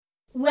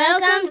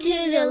Welcome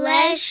to the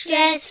Less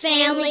Stress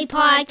Family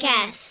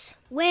Podcast,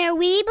 where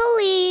we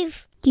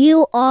believe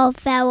you are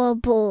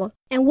valuable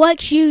and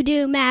what you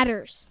do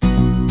matters.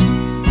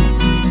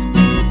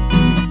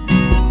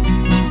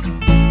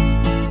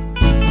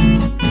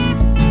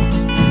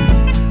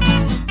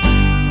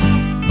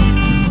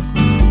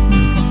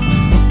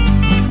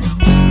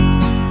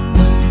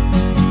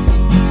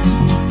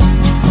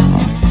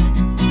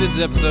 This is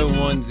episode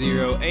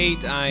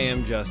 108. I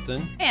am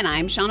Justin. And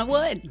I'm Shauna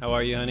Wood. How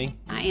are you, honey?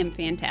 I am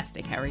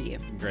fantastic. How are you?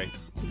 Great.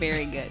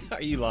 Very good.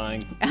 Are you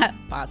lying?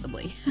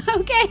 Possibly.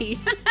 Okay.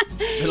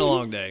 Been a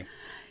long day.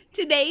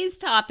 Today's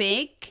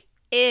topic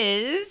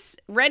is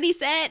ready,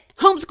 set,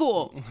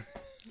 homeschool.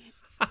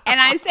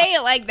 And I say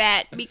it like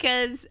that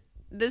because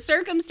the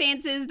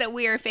circumstances that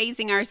we are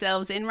facing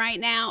ourselves in right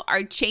now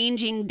are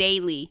changing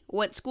daily.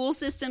 What school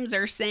systems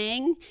are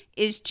saying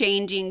is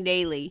changing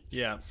daily.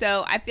 Yeah.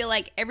 So I feel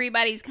like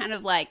everybody's kind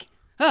of like,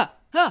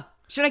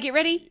 should I get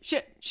ready?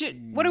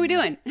 What are we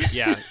doing?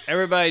 Yeah.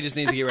 Everybody just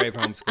needs to get ready for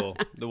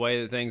homeschool. The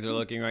way that things are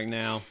looking right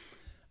now,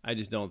 I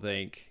just don't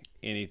think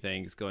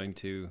anything's going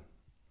to...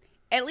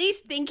 At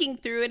least thinking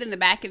through it in the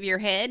back of your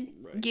head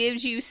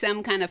gives you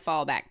some kind of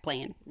fallback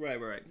plan. Right.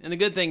 And the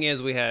good thing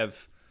is we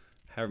have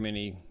however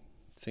many...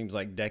 Seems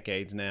like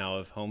decades now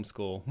of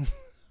homeschool.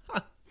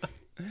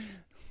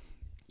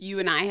 You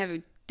and I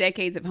have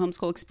decades of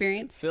homeschool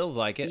experience. Feels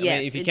like it. Yes, I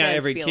mean, if you it count does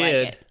every feel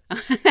kid,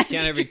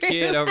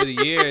 kid over the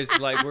years,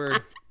 like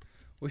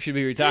we should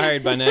be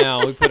retired by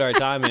now. We put our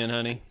time in,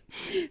 honey.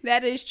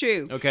 That is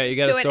true. Okay, you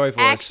got a story for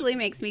us. It actually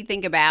makes me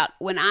think about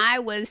when I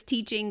was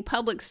teaching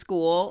public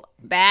school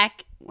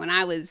back when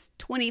I was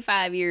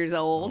 25 years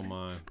old. Oh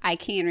my. I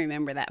can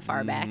remember that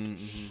far back.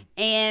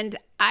 And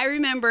I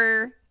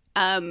remember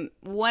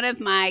one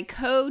of my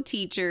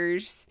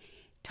co-teachers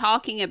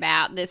talking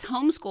about this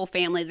homeschool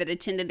family that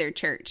attended their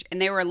church, and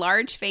they were a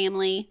large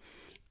family.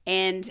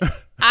 And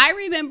I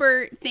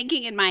remember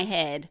thinking in my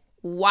head,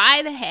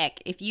 why the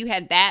heck, if you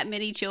had that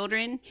many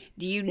children,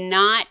 do you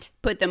not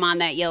put them on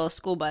that yellow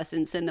school bus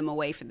and send them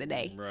away for the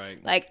day?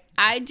 Right. Like,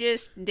 I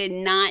just did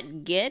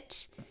not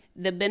get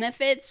the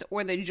benefits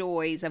or the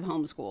joys of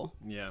homeschool.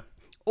 Yeah.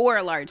 Or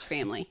a large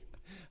family.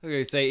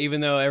 Okay, say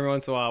even though every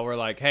once in a while we're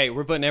like, hey,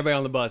 we're putting everybody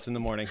on the bus in the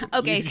morning.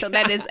 Okay, so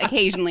that is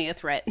occasionally a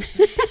threat.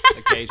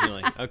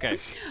 Occasionally. Okay.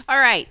 All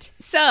right.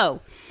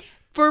 So,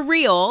 for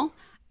real,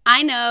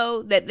 I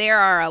know that there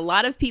are a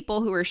lot of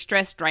people who are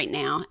stressed right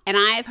now, and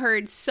I've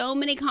heard so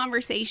many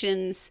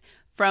conversations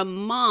from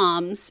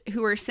moms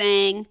who are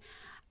saying,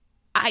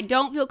 I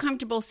don't feel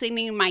comfortable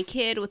sending my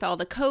kid with all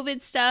the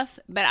COVID stuff,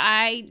 but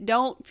I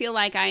don't feel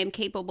like I am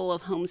capable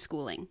of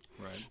homeschooling.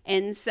 Right.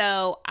 And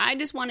so I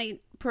just want to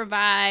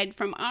provide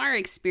from our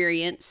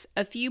experience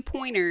a few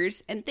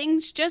pointers and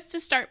things just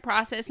to start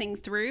processing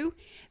through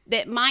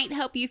that might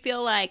help you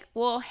feel like,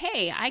 well,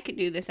 hey, I could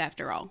do this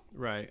after all.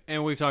 Right.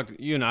 And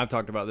you and I have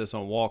talked about this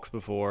on walks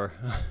before.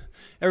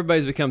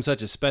 Everybody's become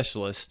such a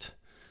specialist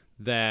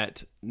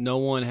that no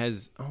one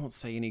has, I won't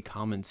say any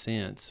common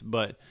sense,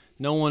 but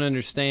no one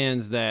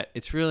understands that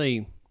it's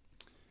really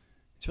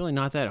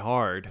not that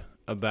hard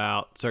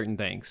about certain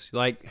things.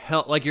 Like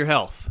your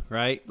health,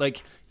 right?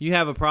 Like you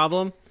have a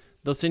problem,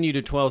 they'll send you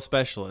to 12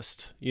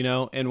 specialists,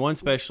 and one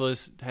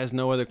specialist has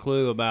no other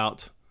clue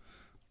about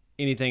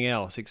anything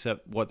else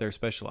except what they're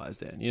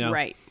specialized in,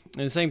 Right.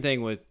 And the same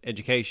thing with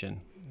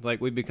education.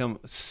 Like we've become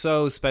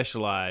so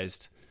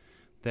specialized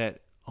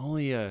that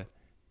only you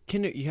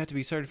have to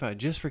be certified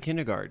just for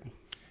kindergarten.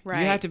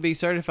 Right. You have to be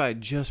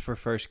certified just for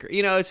first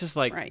grade. It's just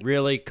like,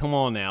 Really? Come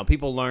on now.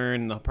 People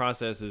learn the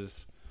process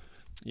is,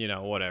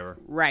 whatever.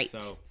 Right.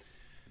 So.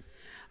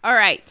 All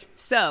right.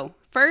 So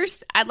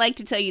first, I'd like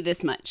to tell you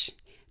this much.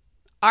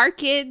 Our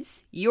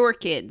kids, your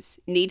kids,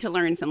 need to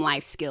learn some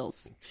life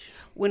skills.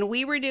 When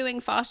we were doing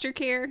foster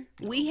care,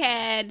 we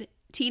had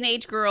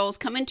teenage girls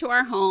come into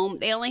our home.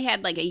 They only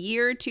had like a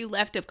year or two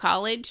left of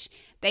college.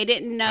 They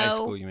didn't know... High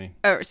school, you mean?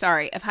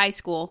 Of high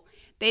school.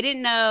 They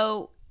didn't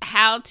know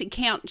how to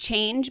count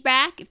change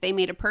back if they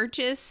made a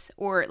purchase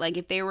or like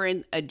if they were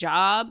in a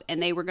job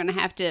and they were going to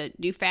have to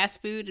do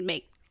fast food and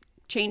make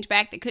change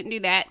back. They couldn't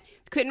do that.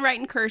 Couldn't write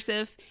in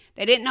cursive.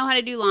 They didn't know how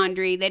to do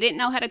laundry. They didn't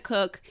know how to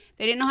cook.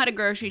 They didn't know how to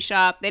grocery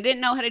shop. They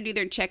didn't know how to do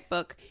their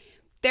checkbook.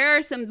 There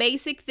are some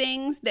basic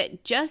things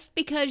that just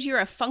because you're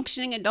a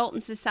functioning adult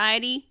in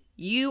society,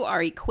 you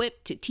are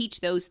equipped to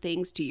teach those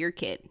things to your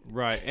kid.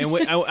 Right. And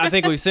I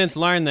think we've since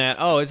learned that,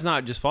 it's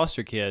not just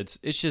foster kids.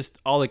 It's just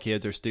all the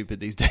kids are stupid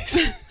these days.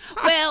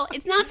 Well,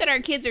 it's not that our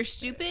kids are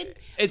stupid.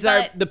 It's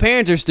the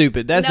parents are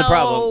stupid. That's the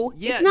problem.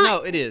 Yeah, no,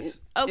 it is.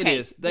 Okay. It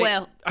is.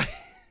 Well...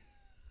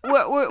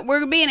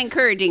 We're being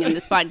encouraging in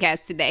this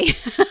podcast today.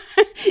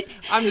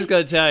 I'm just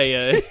going to tell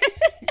you.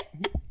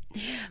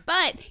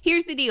 But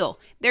here's the deal.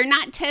 They're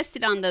not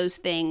tested on those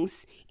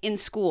things in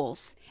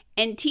schools.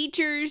 And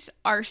teachers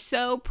are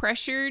so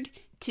pressured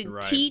to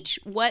teach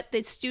what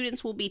the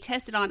students will be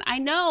tested on. I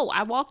know.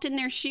 I walked in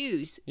their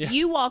shoes. Yeah.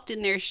 You walked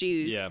in their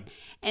shoes. Yeah.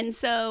 And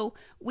so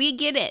we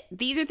get it.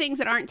 These are things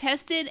that aren't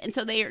tested, and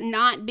so they are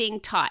not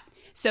being taught.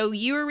 So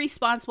you are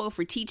responsible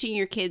for teaching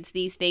your kids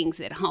these things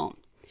at home.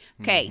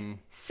 Okay.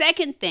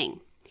 Second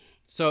thing.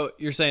 So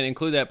you're saying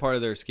include that part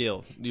of their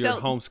skill, your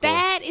homeschool.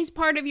 That is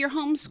part of your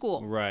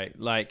homeschool. Right.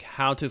 Like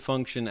how to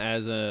function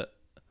as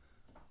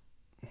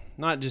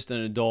not just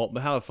an adult,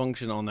 but how to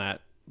function on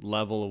that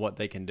level of what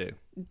they can do.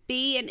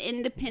 Be an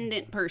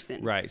independent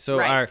person. Right. So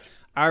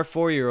our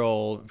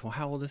 4-year-old, well,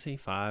 how old is he?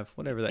 5?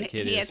 Whatever that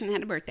kid is. He hasn't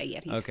had a birthday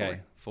yet. He's 4.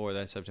 4.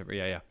 That's September.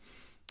 Yeah.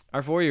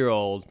 Our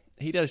 4-year-old,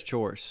 he does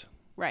chores.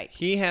 Right.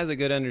 He has a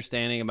good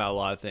understanding about a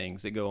lot of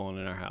things that go on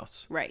in our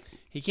house. Right.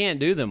 He can't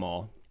do them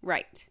all.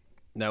 Right.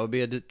 That would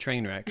be a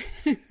train wreck.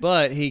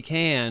 But he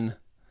can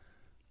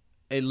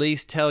at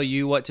least tell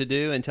you what to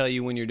do and tell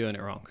you when you're doing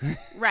it wrong.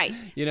 Right.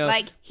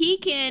 Like he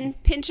can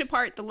pinch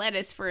apart the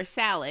lettuce for a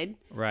salad,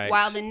 right,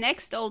 while the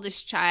next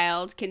oldest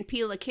child can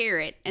peel a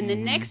carrot, and the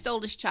next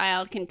oldest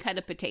child can cut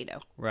a potato.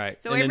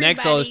 Right. So and the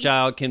next oldest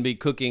child can be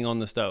cooking on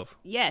the stove.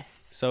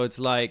 Yes. So it's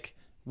like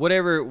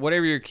whatever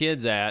your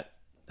kid's at,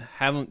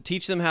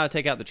 teach them how to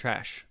take out the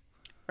trash.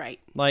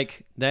 Right.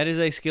 Like that is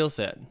a skill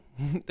set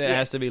that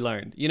has to be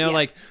learned.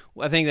 Like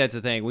I think that's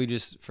the thing. We've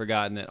just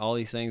forgotten that all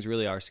these things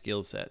really are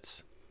skill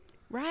sets.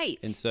 Right.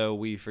 And so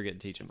we forget to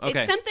teach them. Okay.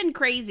 It's something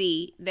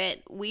crazy that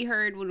we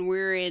heard when we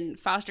were in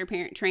foster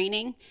parent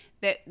training,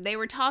 that they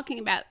were talking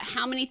about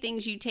how many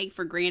things you take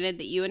for granted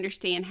that you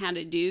understand how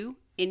to do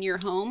in your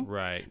home.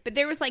 Right. But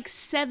there was like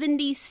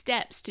 70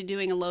 steps to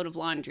doing a load of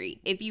laundry.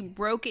 If you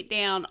broke it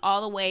down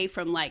all the way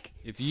from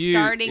if you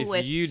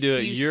do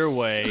it your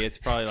way, it's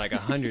probably like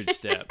 100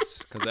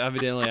 steps, because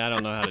evidently I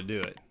don't know how to do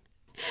it.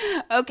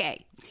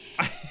 Okay.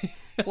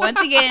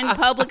 Once again,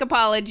 public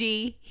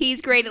apology.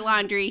 He's great at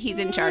laundry. He's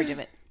in charge of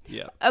it.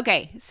 Yeah.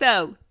 Okay,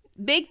 so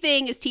big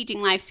thing is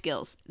teaching life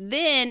skills.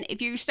 Then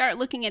if you start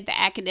looking at the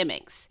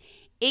academics,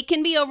 it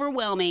can be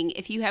overwhelming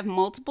if you have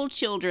multiple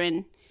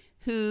children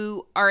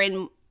who are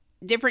in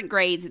different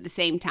grades at the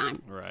same time,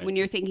 right, when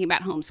you're thinking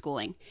about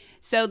homeschooling.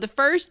 So the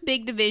first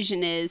big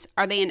division is,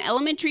 are they in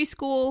elementary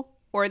school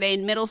or are they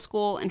in middle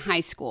school and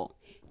high school?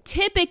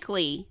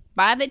 Typically,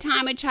 by the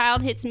time a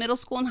child hits middle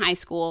school and high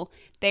school,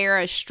 they are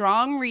a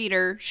strong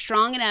reader,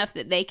 strong enough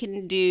that they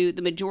can do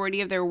the majority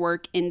of their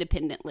work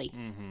independently.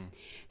 Mm-hmm.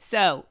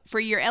 So for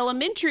your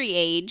elementary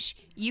age,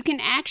 you can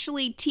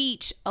actually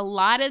teach a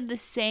lot of the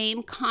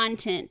same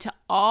content to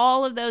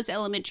all of those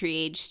elementary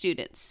age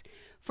students.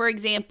 For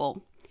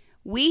example,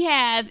 we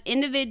have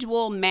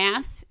individual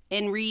math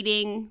and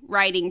reading,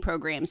 writing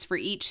programs for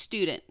each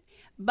student.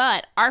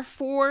 But our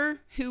 4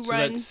 who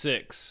run... So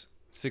that's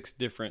 6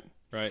 different,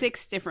 right?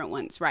 6 different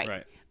ones,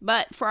 right.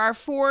 But for our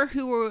 4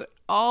 who will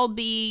all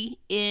be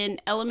in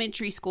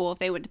elementary school, if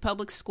they went to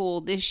public school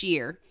this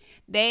year,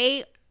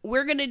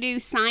 we're going to do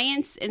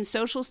science and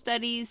social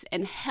studies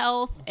and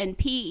health and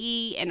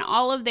PE and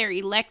all of their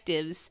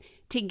electives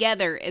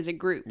together as a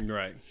group.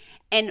 Right.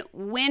 And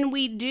when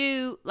we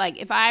do, like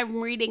if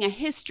I'm reading a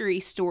history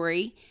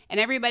story and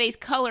everybody's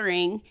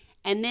coloring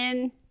and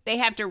then they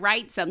have to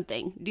write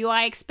something, do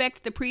I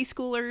expect the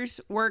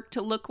preschoolers' work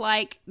to look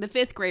like the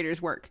 5th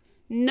graders' work?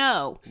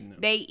 No.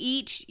 They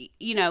each,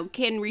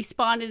 can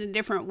respond in a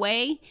different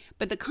way,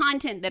 but the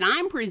content that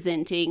I'm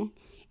presenting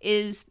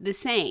is the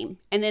same.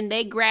 And then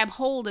they grab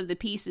hold of the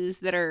pieces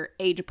that are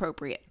age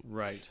appropriate.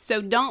 Right.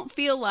 So don't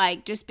feel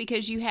like just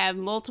because you have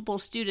multiple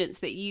students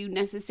that you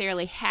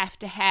necessarily have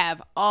to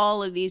have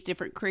all of these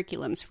different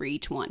curriculums for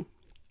each one.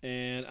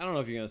 And I don't know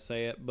if you're going to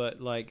say it,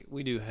 but like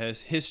we do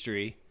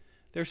history,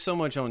 there's so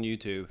much on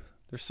YouTube.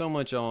 There's so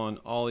much on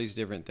all these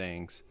different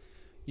things.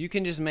 You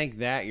can just make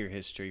that your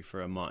history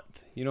for a month.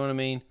 You know what I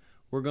mean?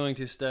 We're going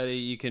to study.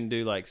 You can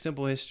do like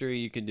simple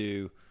history.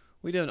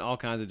 We do all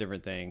kinds of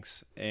different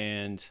things.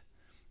 And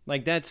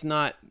like that's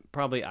not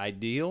probably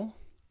ideal,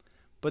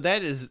 but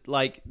that is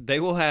like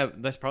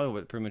that's probably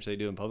what pretty much they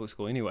do in public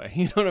school anyway.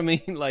 You know what I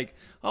mean? Like,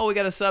 oh, we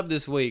got a sub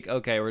this week.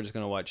 Okay, we're just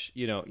going to watch,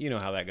 you know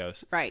how that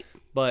goes. Right.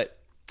 But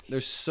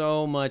there's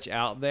so much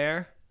out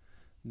there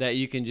that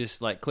you can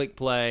just like click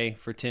play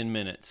for 10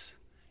 minutes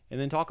and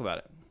then talk about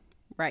it.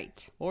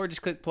 Right. Or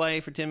just click play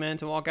for 10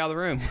 minutes and walk out of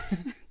the room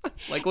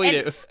like we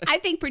do. I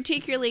think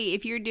particularly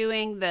if you're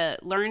doing the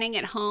learning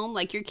at home,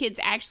 like your kid's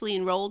actually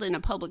enrolled in a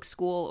public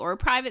school or a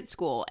private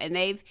school and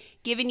they've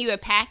given you a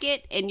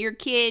packet and your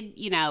kid,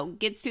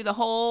 gets through the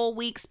whole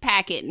week's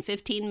packet in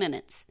 15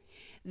 minutes.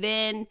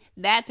 Then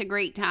that's a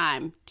great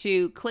time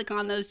to click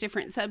on those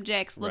different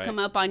subjects, look them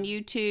up on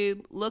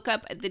YouTube, look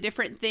up the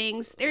different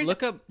things.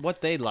 Look up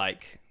what they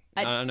like.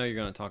 I know you're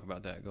going to talk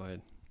about that. Go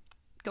ahead.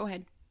 Go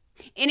ahead.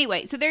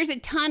 Anyway, so there's a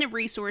ton of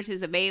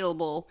resources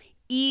available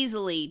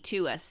easily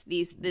to us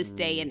this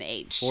day and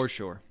age. For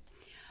sure.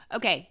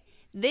 Okay.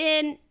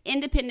 Then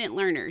independent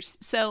learners.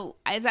 So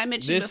as I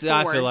mentioned before. This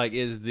I feel like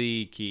is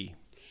the key.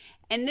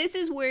 And this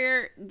is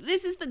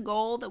the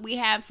goal that we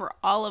have for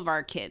all of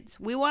our kids.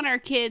 We want our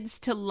kids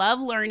to love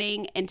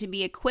learning and to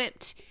be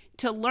equipped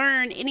to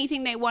learn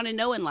anything they want to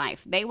know in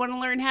life. They want to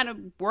learn how to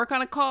work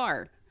on a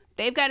car.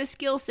 They've got a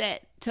skill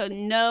set to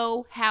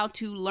know how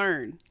to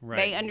learn. Right.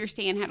 They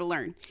understand how to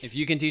learn. If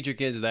you can teach your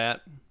kids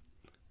that,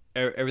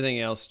 everything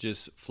else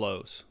just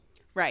flows.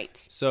 Right.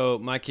 So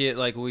my kid,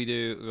 like we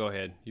do, go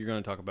ahead. You're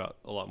going to talk about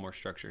a lot more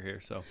structure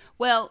here.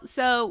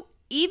 So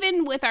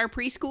even with our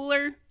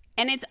preschooler,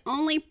 and it's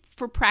only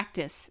for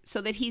practice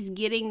so that he's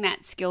getting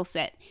that skill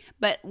set,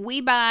 but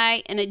we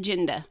buy an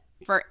agenda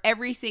for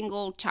every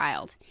single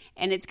child.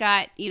 And it's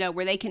got,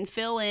 where they can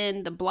fill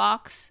in the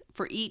blocks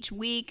for each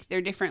week,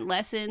 their different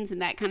lessons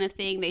and that kind of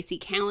thing. They see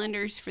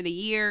calendars for the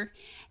year.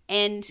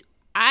 And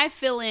I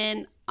fill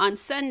in on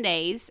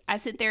Sundays, I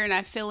sit there and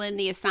I fill in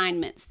the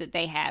assignments that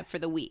they have for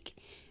the week.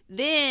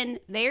 Then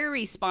they're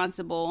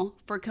responsible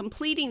for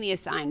completing the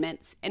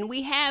assignments. And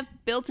we have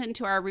built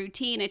into our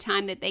routine a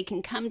time that they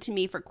can come to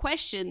me for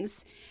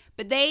questions.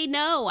 But they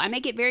know, I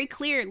make it very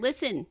clear,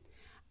 listen,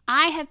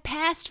 I have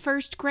passed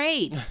first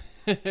grade.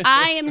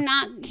 I am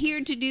not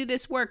here to do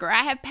this work, or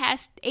I have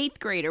passed 8th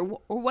grade, or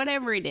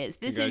whatever it is.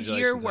 This is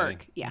your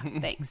work. Yeah,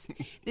 thanks.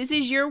 This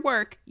is your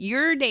work,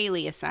 your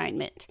daily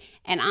assignment,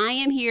 and I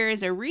am here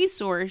as a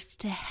resource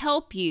to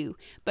help you.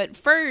 But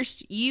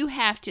first, you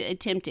have to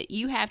attempt it.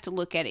 You have to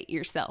look at it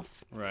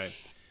yourself. Right.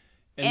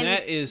 And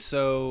that is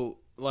so,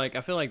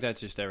 I feel like that's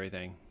just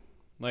everything.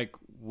 Like,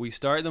 we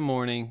start in the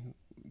morning.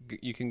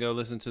 You can go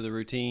listen to the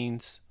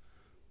routines.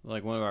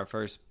 Like one of our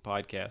first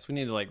podcasts. We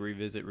need to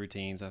revisit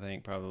routines, I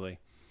think, probably.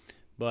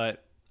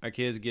 But our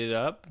kids get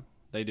up,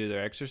 they do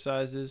their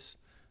exercises,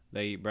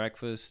 they eat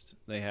breakfast,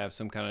 they have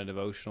some kind of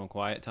devotional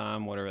quiet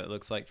time, whatever it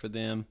looks like for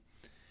them.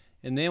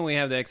 And then we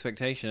have the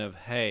expectation of,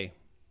 hey,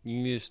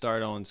 you need to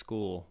start on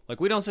school.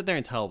 We don't sit there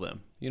and tell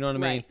them, you know what I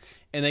mean? Right.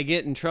 And they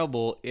get in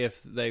trouble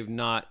if they've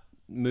not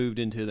moved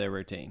into their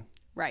routine.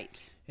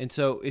 Right. And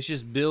so it's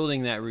just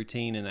building that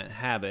routine and that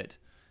habit.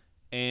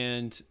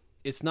 And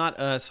it's not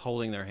us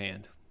holding their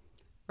hand.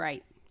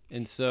 Right.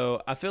 And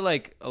so I feel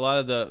like a lot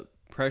of the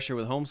pressure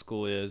with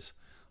homeschool is,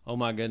 oh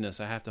my goodness,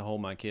 I have to hold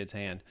my kid's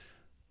hand.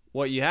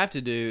 What you have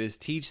to do is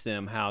teach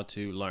them how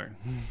to learn.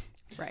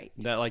 Right.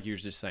 That, like you were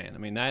just saying. I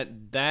mean,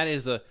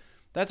 that's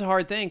a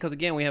hard thing because,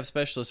 again, we have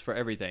specialists for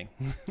everything.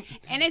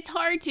 And it's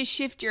hard to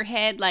shift your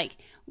head.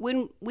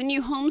 When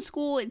you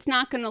homeschool, it's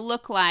not going to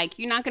look like,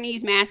 you're not going to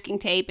use masking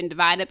tape and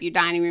divide up your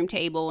dining room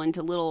table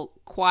into little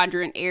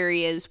quadrant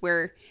areas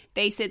where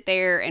they sit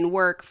there and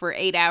work for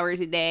 8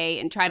 hours a day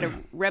and try to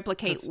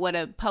replicate what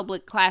a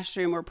public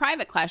classroom or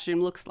private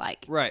classroom looks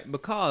like. Right,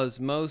 because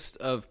most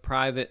of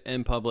private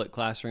and public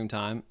classroom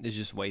time is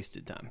just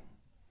wasted time.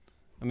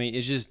 I mean,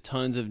 it's just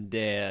tons of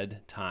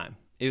dead time.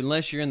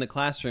 Unless you're in the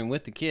classroom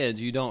with the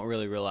kids, you don't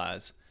really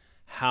realize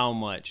how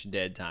much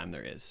dead time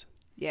there is.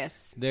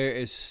 Yes. There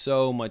is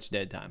so much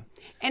dead time.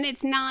 And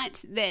it's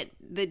not that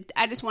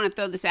I just want to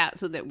throw this out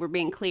so that we're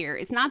being clear.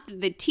 It's not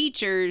that the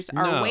teachers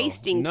are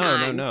wasting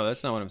time. No,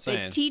 that's not what I'm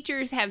saying. The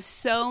teachers have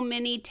so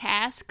many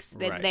tasks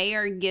that they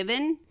are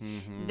given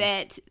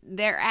that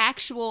their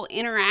actual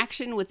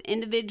interaction with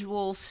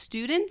individual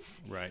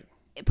students,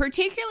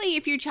 particularly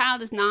if your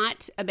child is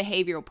not a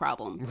behavioral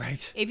problem.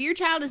 Right. If your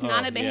child is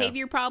not a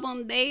behavior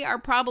problem, they are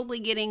probably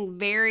getting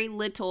very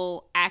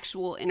little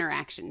actual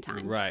interaction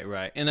time.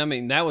 Right. And I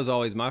mean, that was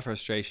always my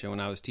frustration when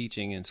I was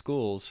teaching in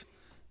schools,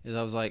 is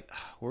I was like,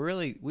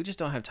 we just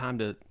don't have time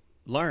to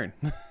learn.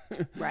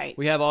 Right.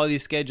 We have all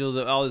these schedules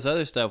of all this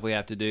other stuff we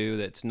have to do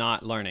that's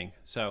not learning.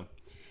 So.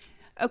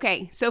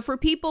 Okay. So for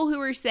people who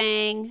are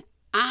saying,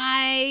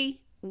 I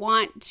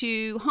want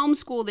to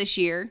homeschool this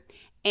year,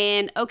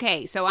 and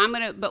okay, so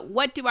but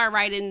what do I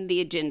write in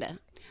the agenda?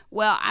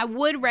 Well, I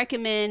would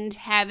recommend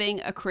having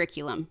a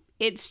curriculum.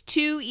 It's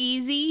too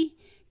easy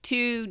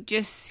to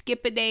just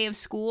skip a day of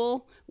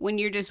school when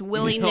you're just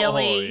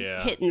willy-nilly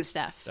hitting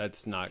stuff.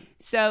 That's not.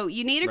 So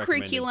you need a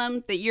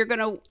curriculum that you're going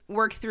to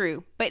work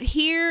through. But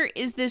here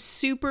is this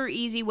super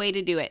easy way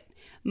to do it.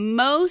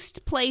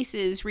 Most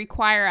places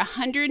require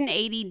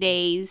 180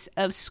 days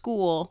of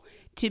school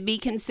to be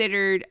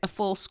considered a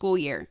full school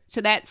year.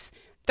 So that's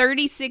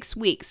 36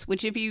 weeks,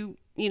 which if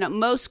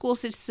most school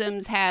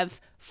systems have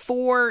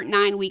 4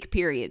 9-week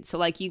periods.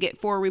 So you get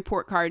 4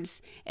 report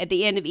cards at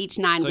the end of each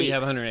 9 weeks. So you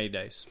have 180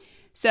 days.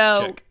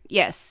 So check.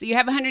 Yes, so you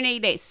have 180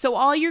 days. So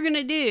all you're going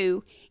to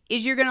do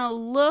is you're going to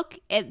look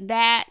at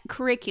that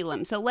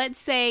curriculum. So let's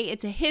say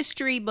it's a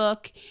history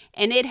book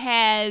and it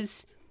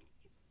has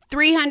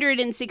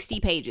 360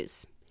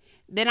 pages.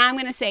 Then I'm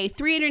going to say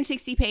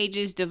 360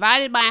 pages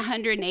divided by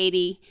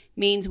 180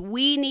 means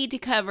we need to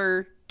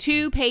cover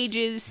 2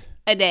 pages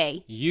a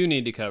day. You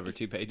need to cover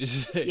 2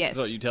 pages a day. Yes.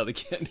 That's what you tell the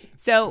kid.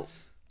 So,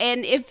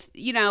 and if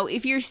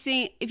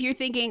you're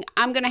thinking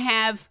I'm going to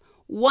have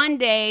one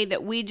day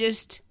that we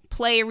just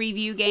play a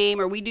review game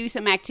or we do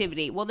some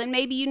activity, well, then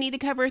maybe you need to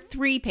cover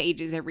 3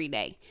 pages every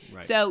day.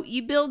 Right. So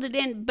you build it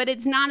in, but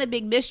it's not a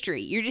big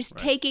mystery. You're just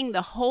taking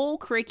the whole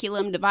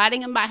curriculum,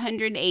 dividing them by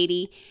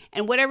 180,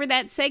 and whatever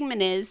that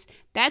segment is,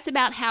 that's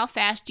about how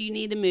fast you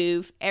need to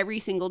move every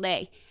single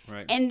day.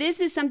 Right. And this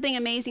is something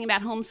amazing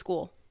about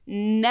homeschool.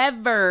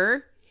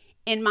 Never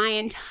in my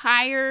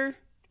entire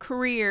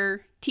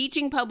career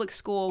teaching public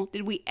school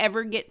did we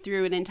ever get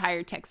through an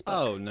entire textbook.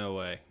 Oh, no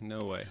way. No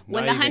way.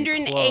 When Not the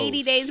even 180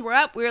 close. days were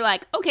up, we were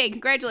like, okay,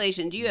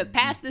 congratulations, you have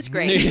passed this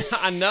grade.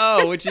 I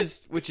know, which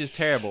is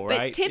terrible, But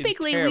right? It's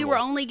typically, we terrible. were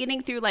only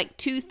getting through like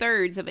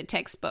 2/3 of a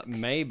textbook.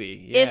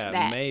 Maybe. If Yeah,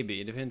 that.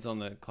 maybe. It depends on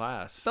the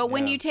class. But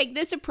when Yeah. you take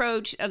this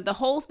approach of the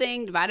whole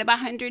thing divided by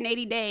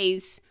 180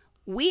 days,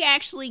 we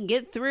actually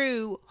get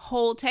through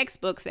whole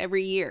textbooks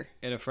every year.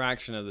 In a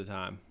fraction of the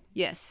time.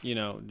 Yes.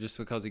 Just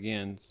because,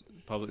 again,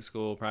 public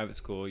school, private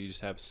school, you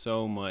just have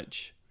so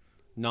much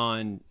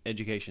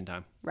non-education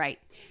time. Right.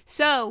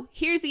 So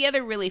here's the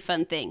other really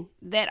fun thing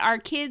that our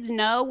kids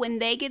know: when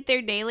they get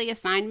their daily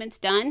assignments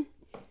done,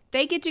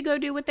 they get to go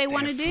do what they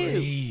want to do.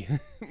 Free.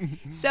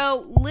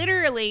 So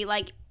literally,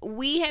 like,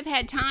 we have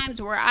had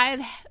times where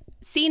I've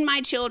seen my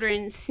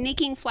children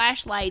sneaking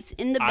flashlights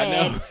in the I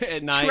bed, know,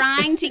 at night.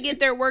 trying to get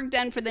their work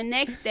done for the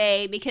next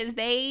day because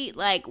they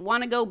like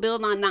want to go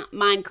build on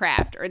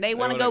Minecraft, or they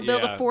want to go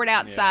build a fort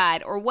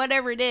outside, or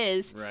whatever it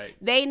is. Right.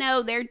 They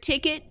know their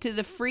ticket to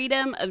the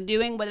freedom of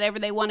doing whatever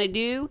they want to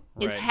do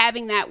is Right.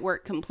 having that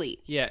work complete.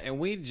 Yeah, and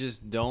we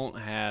just don't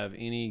have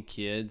any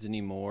kids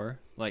anymore,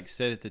 like,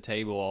 sit at the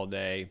table all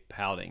day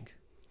pouting.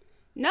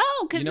 No,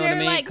 because You know they're what I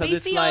mean? like, 'Cause they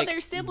it's see all like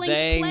their siblings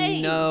they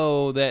playing.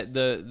 know that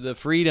the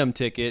freedom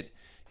ticket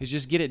is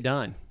just get it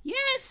done.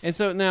 Yes. And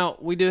so now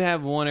we do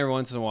have one every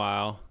once in a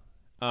while.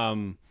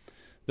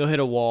 They'll hit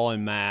a wall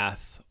in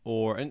math,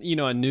 or a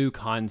new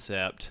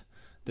concept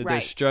that they're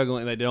Right.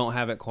 struggling, they don't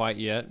have it quite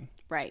yet,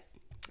 Right.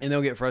 and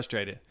they'll get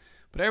frustrated.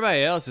 But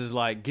everybody else is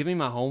like, give me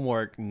my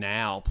homework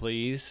now,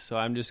 please. So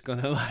I'm just going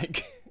to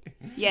like,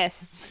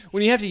 Yes.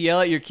 when you have to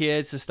yell at your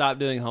kids to stop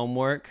doing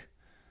homework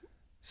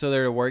so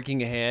they're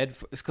working ahead,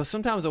 because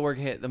sometimes they work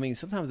ahead. I mean,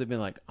 sometimes they've been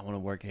like, I want to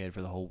work ahead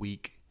for the whole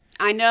week.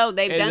 I know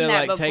they've And done they're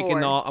that like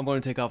before. I'm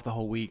going to take off the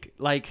whole week.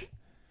 Like,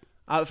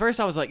 at first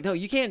I was like, no,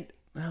 you can't.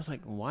 And I was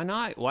like, why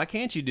not? Why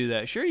can't you do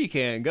that? Sure you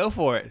can. Go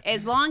for it.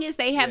 As long as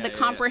they have Yeah, the yeah.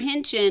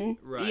 comprehension,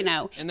 Right.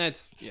 And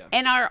that's,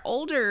 And our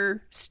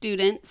older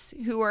students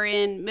who are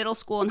in middle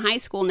school and high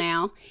school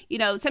now,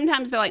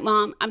 sometimes they're like,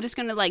 Mom, I'm just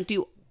going to like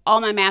do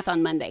all my math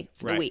on Monday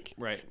for the Right, week.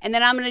 right. And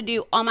then I'm going to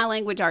do all my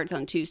language arts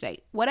on Tuesday.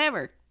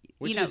 Whatever.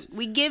 Which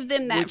We give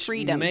them that which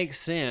freedom. makes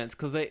sense,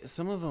 because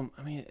some of them,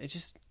 I mean, it's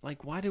just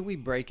like, why do we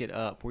break it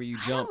up where you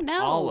jump don't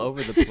know. all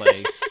over the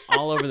place,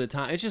 all over the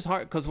time? It's just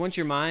hard, because once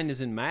your mind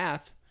is in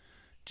math,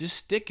 just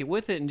stick it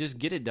with it and just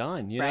get it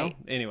done, Right.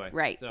 know? Anyway.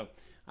 Right. So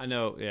I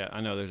know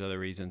there's other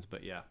reasons,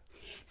 but yeah.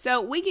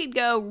 So we could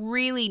go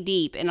really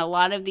deep in a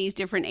lot of these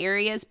different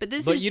areas, but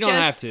this But is you don't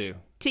have just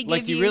to. give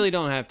Like, you really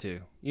don't have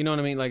to. You know what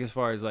I mean? Like, as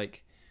far as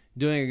like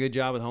doing a good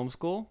job with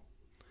homeschool,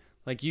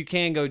 like, you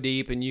can go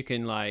deep and you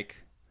can like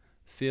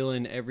fill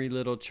in every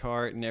little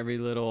chart and every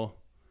little.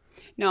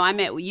 No, I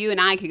meant you and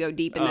I could go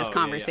deep in this Yeah.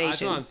 conversation.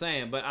 That's what I'm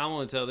saying. But I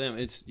want to tell them,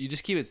 you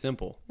just keep it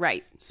simple.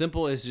 Right.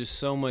 Simple is just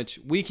so much.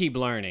 We keep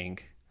learning.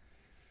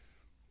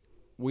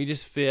 We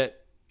just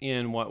fit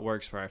in what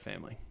works for our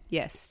family.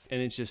 Yes.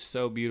 And it's just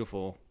so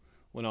beautiful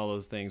when all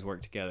those things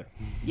work together.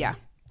 Yeah.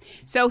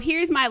 So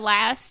here's my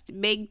last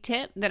big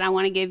tip that I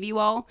want to give you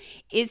all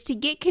is to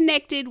get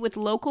connected with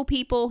local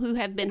people who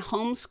have been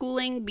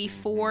homeschooling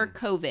before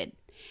COVID.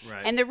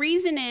 Right. And the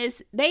reason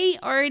is they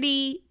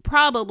already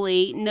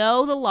probably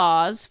know the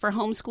laws for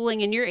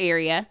homeschooling in your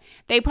area.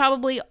 They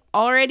probably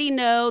already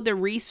know the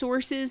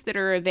resources that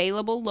are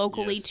available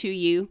locally Yes. to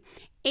you.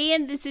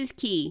 And this is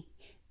key.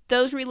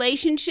 Those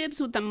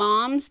relationships with the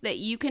moms that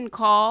you can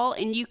call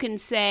and you can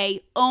say,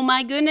 oh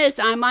my goodness,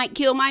 I might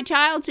kill my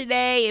child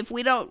today if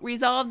we don't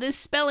resolve this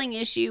spelling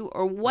issue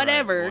or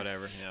whatever. Right,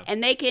 whatever, yeah.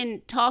 And they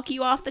can talk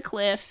you off the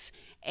cliff.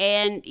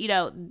 And,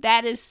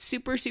 that is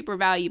super, super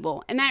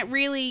valuable. And that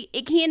really,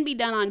 it can be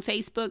done on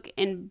Facebook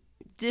and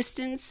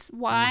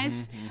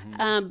distance-wise.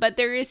 But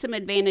there is some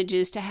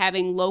advantages to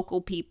having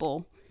local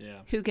people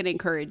who can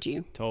encourage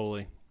you.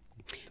 Totally.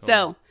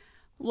 So,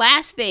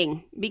 last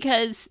thing,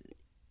 because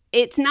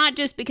it's not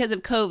just because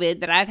of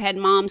COVID that I've had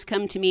moms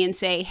come to me and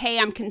say, hey,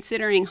 I'm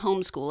considering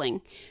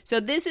homeschooling.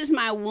 So this is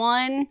my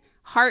one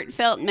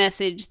heartfelt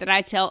message that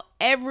I tell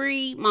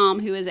every mom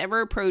who has ever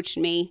approached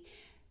me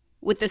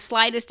with the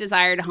slightest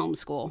desire to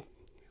homeschool.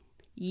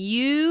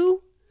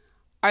 You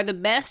are the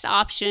best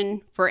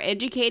option for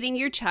educating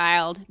your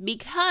child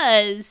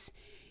because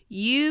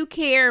you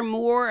care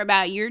more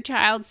about your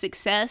child's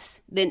success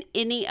than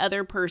any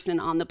other person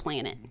on the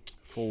planet.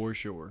 For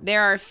sure.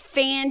 There are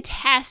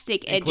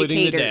fantastic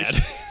Including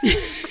educators. the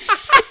dad.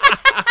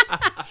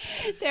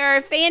 There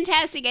are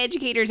fantastic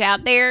educators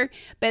out there,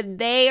 but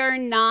they are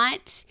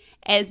not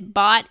as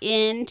bought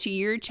into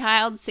your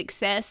child's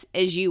success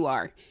as you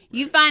are.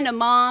 You find a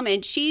mom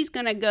and she's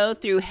going to go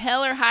through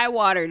hell or high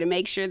water to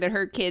make sure that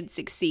her kid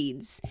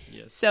succeeds.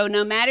 Yes. So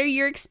no matter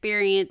your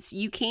experience,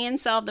 you can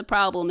solve the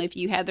problem if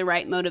you have the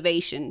right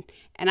motivation.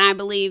 And I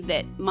believe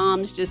that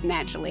moms just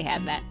naturally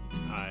have that.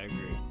 I agree.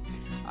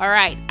 All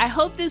right. I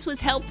hope this was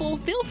helpful.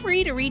 Feel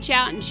free to reach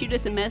out and shoot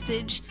us a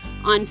message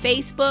on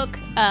Facebook.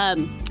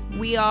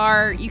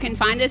 You can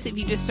find us if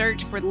you just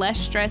search for Less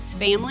Stress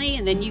Family,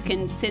 and then you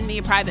can send me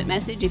a private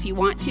message if you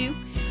want to.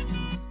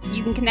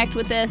 You can connect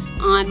with us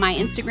on my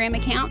Instagram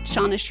account,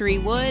 Shauna Cherie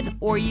Wood,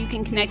 or you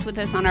can connect with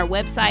us on our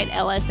website,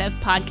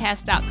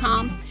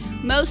 lsfpodcast.com.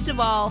 Most of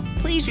all,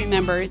 please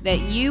remember that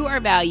you are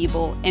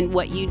valuable and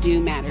what you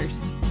do matters.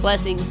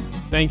 Blessings.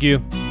 Thank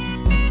you.